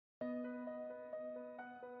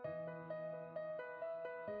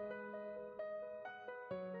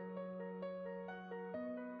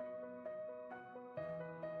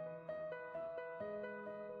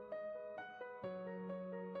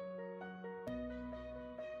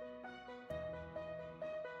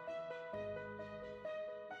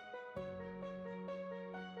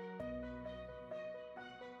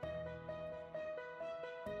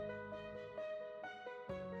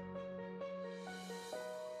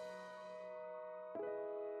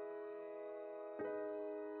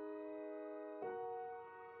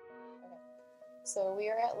So we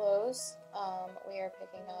are at Lowe's. We are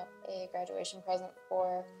picking up a graduation present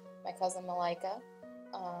for my cousin Maliaka.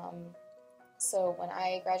 So when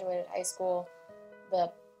I graduated high school,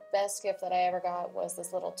 the best gift that I ever got was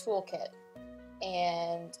this little toolkit.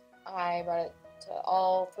 And I brought it to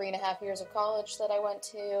all 3.5 years of college that I went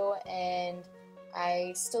to, and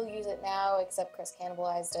I still use it now, except Chris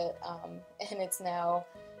cannibalized it, and it's now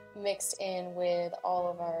mixed in with all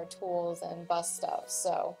of our tools and bus stuff.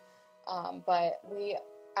 So,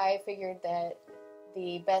 I figured that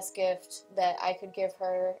the best gift that I could give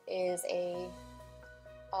her is a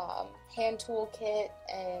hand tool kit,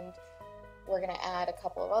 and we're going to add a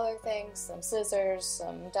couple of other things, some scissors,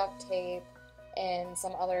 some duct tape, and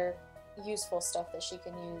some other useful stuff that she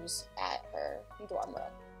can use at her dorm room.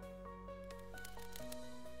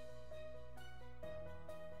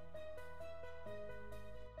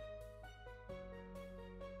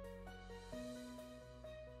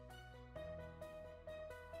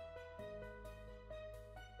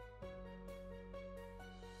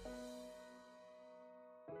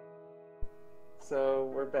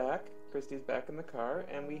 So we're back. Christy's back in the car,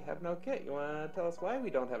 and we have no kit. You want to tell us why we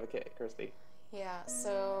don't have a kit, Christy? Yeah,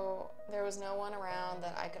 so there was no one around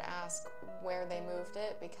that I could ask where they moved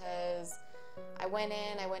it, because I went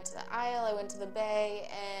to the aisle, I went to the bay,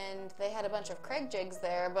 and they had a bunch of Craig jigs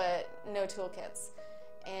there, but no toolkits.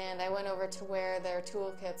 And I went over to where their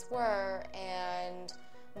toolkits were, and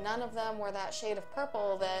none of them were that shade of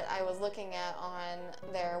purple that I was looking at on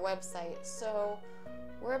their website. So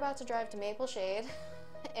we're about to drive to Maple Shade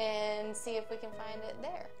and see if we can find it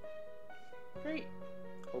there. Great.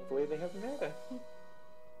 Hopefully they have them there then.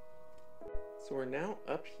 So we're now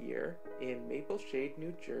up here in Maple Shade,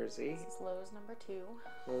 New Jersey. This is Lowe's number 2.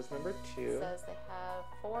 Lowe's number 2. It says they have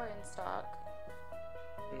 4 in stock.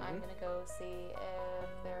 I'm going to go see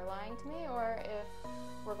if they're lying to me or if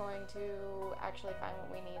we're going to actually find what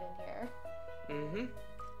we need in here.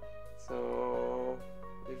 So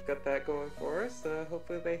we've got that going for us.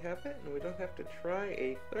 Hopefully they have it and we don't have to try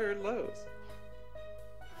a third Lowe's.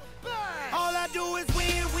 All I do is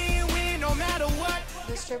win, win, win, no matter what.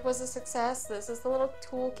 This trip was a success. This is the little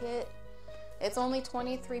toolkit. It's only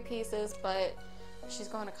 23 pieces, but she's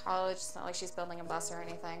going to college. It's not like she's building a bus or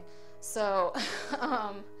anything. So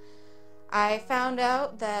I found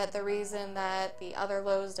out that the reason that the other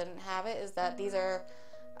Lowe's didn't have it is that these are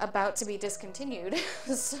about to be discontinued.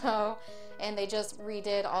 And they just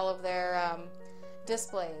redid all of their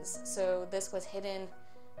displays. So this was hidden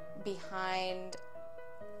behind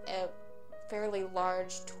a fairly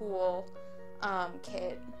large tool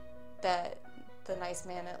kit that the nice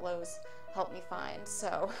man at Lowe's helped me find.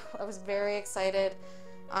 So I was very excited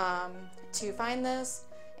to find this,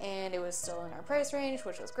 and it was still in our price range,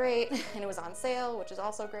 which was great, and it was on sale, which is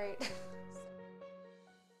also great.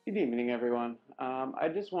 Good evening, everyone. I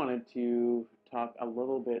just wanted to talk a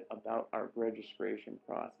little bit about our registration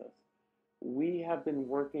process. We have been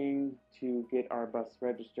working to get our bus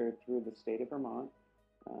registered through the state of Vermont.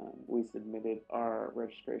 We submitted our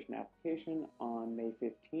registration application on May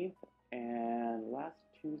 15th, and last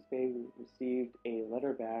Tuesday we received a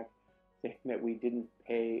letter back saying that we didn't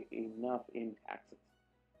pay enough in taxes.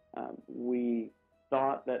 We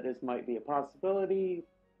thought that this might be a possibility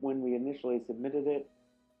when we initially submitted it,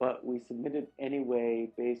 but we submitted anyway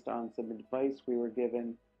based on some advice we were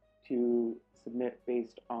given to submit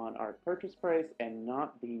based on our purchase price and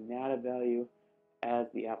not the NADA value as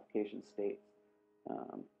the application states.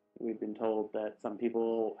 We've been told that some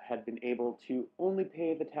people had been able to only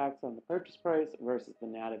pay the tax on the purchase price versus the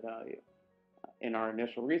NADA value. In our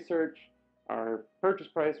initial research, our purchase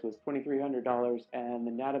price was $2,300, and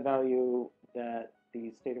the NADA value that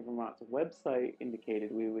the state of Vermont's website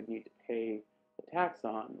indicated we would need to pay the tax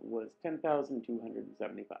on was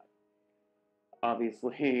 $10,275.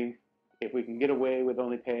 Obviously, if we can get away with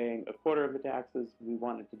only paying a quarter of the taxes, we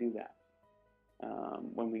wanted to do that.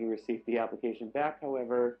 When we received the application back,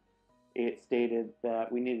 however, it stated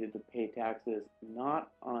that we needed to pay taxes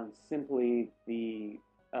not on simply the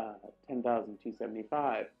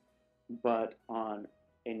 $10,275, but on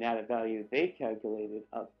a NADA value they calculated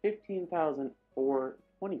of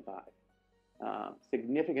 $15,425,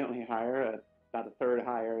 significantly higher, about a third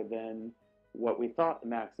higher than what we thought the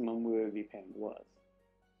maximum we would be paying was.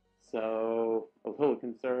 So, a little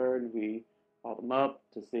concerned, we called them up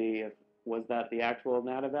to see if was that the actual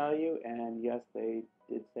NADA value, and yes, they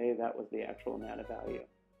did say that was the actual NADA value.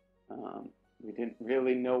 We didn't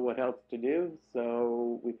really know what else to do,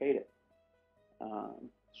 so we paid it.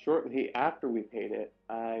 Shortly after we paid it,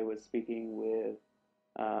 I was speaking with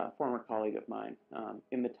a former colleague of mine.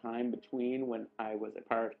 In the time between when I was a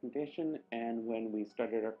pirate technician and when we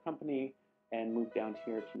started our company, and moved down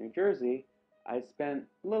here to New Jersey, I spent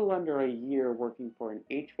a little under a year working for an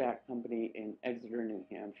HVAC company in Exeter, New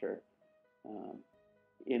Hampshire.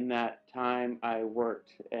 In that time, I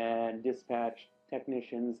worked and dispatched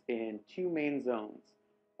technicians in 2 main zones.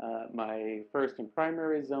 My first and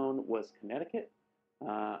primary zone was Connecticut.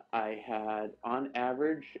 I had, on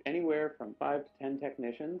average, anywhere from 5 to 10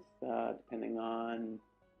 technicians, depending on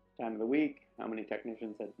time of the week, how many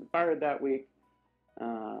technicians had been fired that week.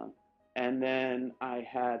 And then I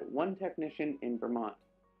had 1 technician in Vermont.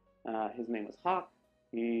 His name was Hawk.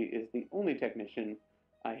 He is the only technician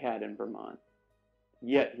I had in Vermont.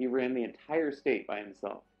 Yet he ran the entire state by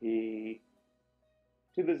himself. To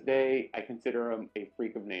this day, I consider him a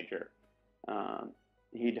freak of nature.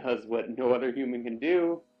 He does what no other human can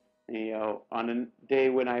do. You know, on a day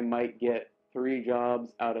when I might get 3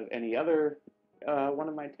 jobs out of any other one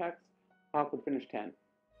of my techs, Hawk would finish 10.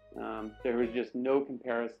 There was just no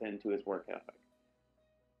comparison to his work ethic.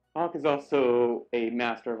 Hawk is also a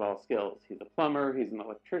master of all skills. He's a plumber, he's an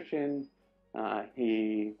electrician,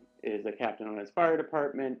 he is a captain on his fire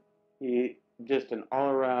department. He's just an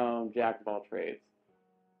all-around jack of all trades.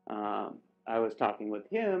 I was talking with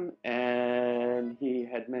him, and he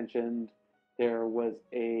had mentioned there was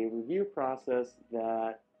a review process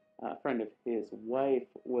that a friend of his wife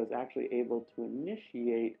was actually able to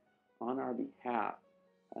initiate on our behalf.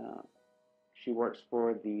 She works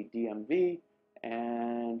for the DMV,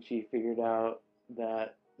 and she figured out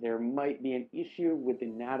that there might be an issue with the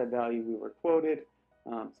NADA value we were quoted.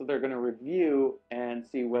 So they're going to review and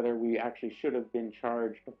see whether we actually should have been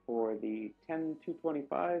charged for the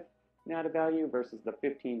 10,225 NADA value versus the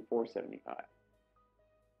 15,475.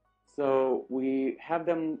 So we have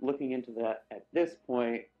them looking into that at this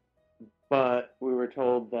point, but we were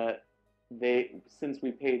told that since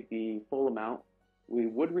we paid the full amount, we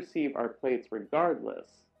would receive our plates regardless,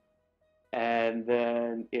 and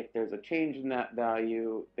then if there's a change in that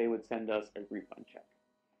value, they would send us a refund check.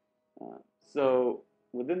 So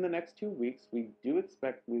within the next 2 weeks, we do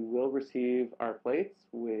expect we will receive our plates,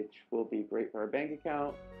 which will be great for our bank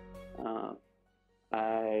account.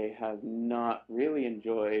 I have not really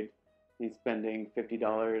enjoyed spending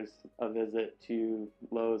 $50 a visit to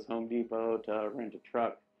Lowe's, Home Depot to rent a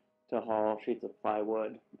truck to haul sheets of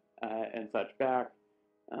plywood and such back.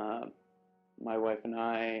 My wife and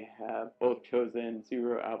I have both chosen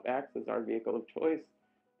Subaru Outbacks as our vehicle of choice,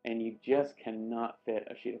 and you just cannot fit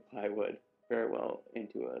a sheet of plywood very well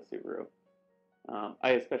into a Subaru.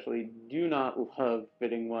 I especially do not love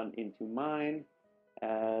fitting one into mine,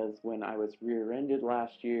 as when I was rear-ended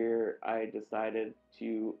last year, I decided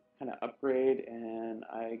to kind of upgrade, and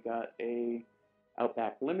I got a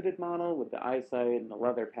Outback Limited model with the eyesight and the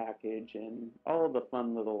leather package and all of the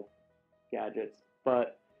fun little gadgets,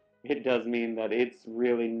 but it does mean that it's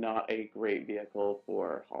really not a great vehicle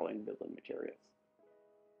for hauling building materials.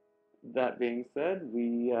 That being said,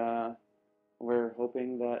 we're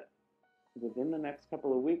hoping that within the next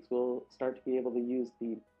couple of weeks we'll start to be able to use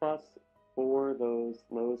the bus for those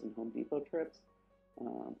Lowe's and Home Depot trips.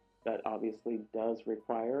 That obviously does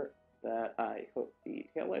require that I hook the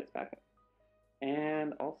taillights back up,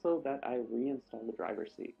 and also that I reinstall the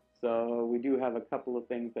driver's seat. So we do have a couple of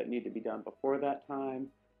things that need to be done before that time,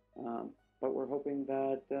 but we're hoping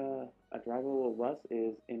that a drivable bus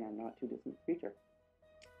is in our not too distant future.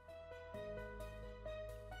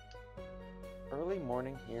 Early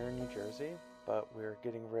morning here in New Jersey, but we're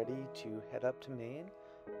getting ready to head up to Maine.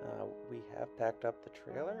 We have packed up the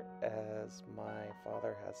trailer, as my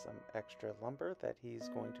father has some extra lumber that he's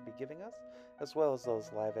going to be giving us, as well as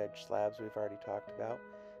those live edge slabs we've already talked about.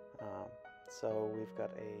 So we've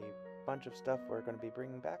got a bunch of stuff we're going to be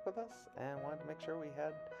bringing back with us, and wanted to make sure we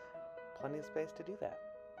had plenty of space to do that.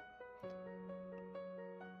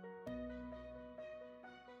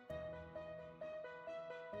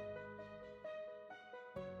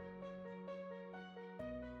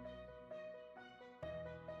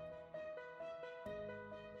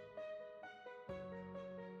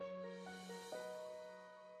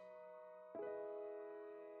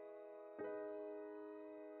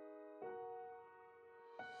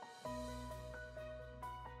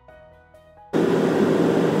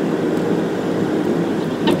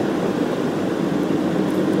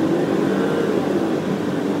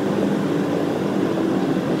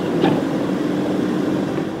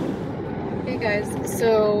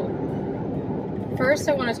 So first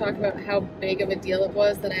I want to talk about how big of a deal it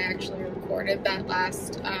was that I actually recorded that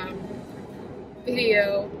last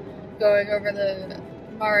video going over the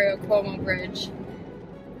Mario Cuomo Bridge.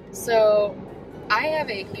 So I have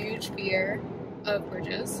a huge fear of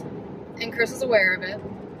bridges, and Chris is aware of it.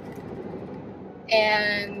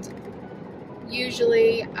 And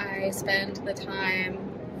usually I spend the time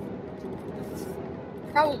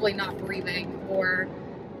probably not breathing or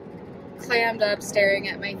clammed up staring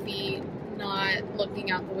at my feet, not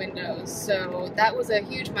looking out the windows. So that was a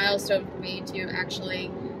huge milestone for me to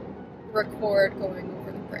actually record going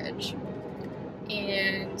over the bridge.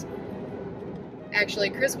 And actually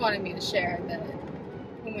Chris wanted me to share that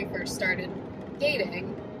when we first started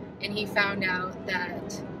dating and he found out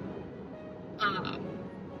that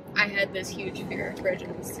I had this huge fear of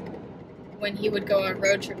bridges. When he would go on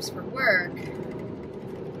road trips for work,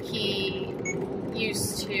 he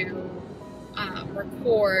used to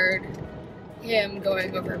record him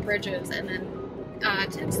going over bridges and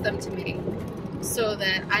then text them to me so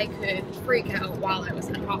that I could freak out while I was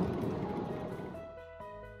at home.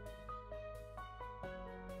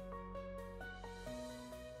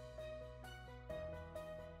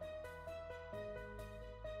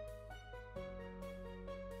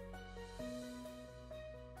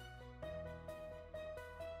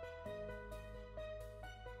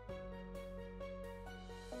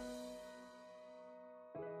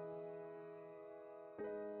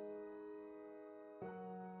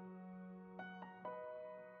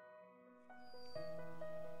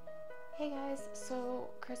 Hey guys, so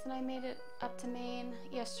Chris and I made it up to Maine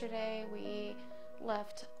yesterday. We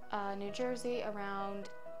left New Jersey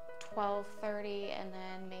around 12:30 and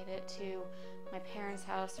then made it to my parents'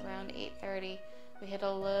 house around 8:30. We hit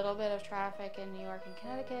a little bit of traffic in New York and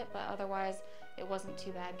Connecticut, but otherwise it wasn't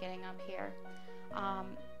too bad getting up here.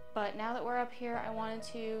 But now that we're up here, I wanted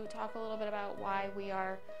to talk a little bit about why we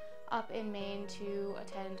are up in Maine to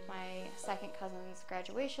attend my second cousin's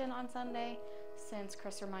graduation on Sunday, since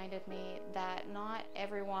Chris reminded me that not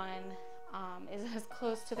everyone is as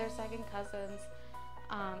close to their second cousins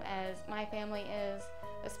as my family is,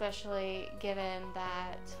 especially given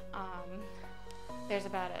that there's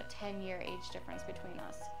about a 10-year age difference between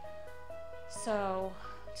us. So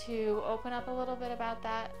to open up a little bit about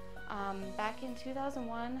that, back in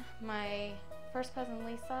 2001, my first cousin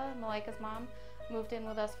Lisa, Maliaka's mom, moved in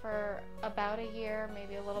with us for about a year,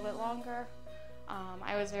 maybe a little bit longer.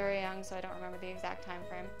 I was very young, so I don't remember the exact time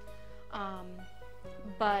frame.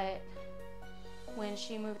 But when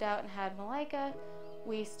she moved out and had Maliaka,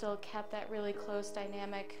 we still kept that really close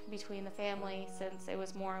dynamic between the family, since it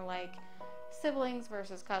was more like siblings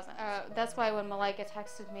versus cousins. That's why when Maliaka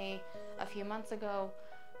texted me a few months ago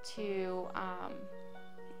to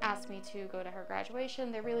ask me to go to her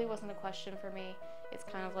graduation, there really wasn't a question for me. It's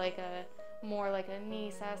kind of like more like a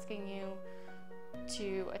niece asking you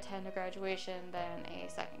to attend a graduation than a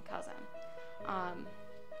second cousin.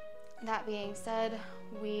 That being said,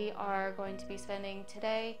 we are going to be spending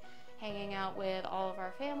today hanging out with all of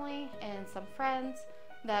our family and some friends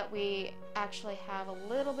that we actually have a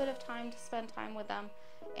little bit of time to spend time with them,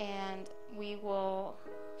 and we will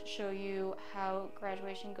show you how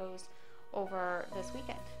graduation goes over this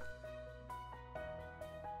weekend.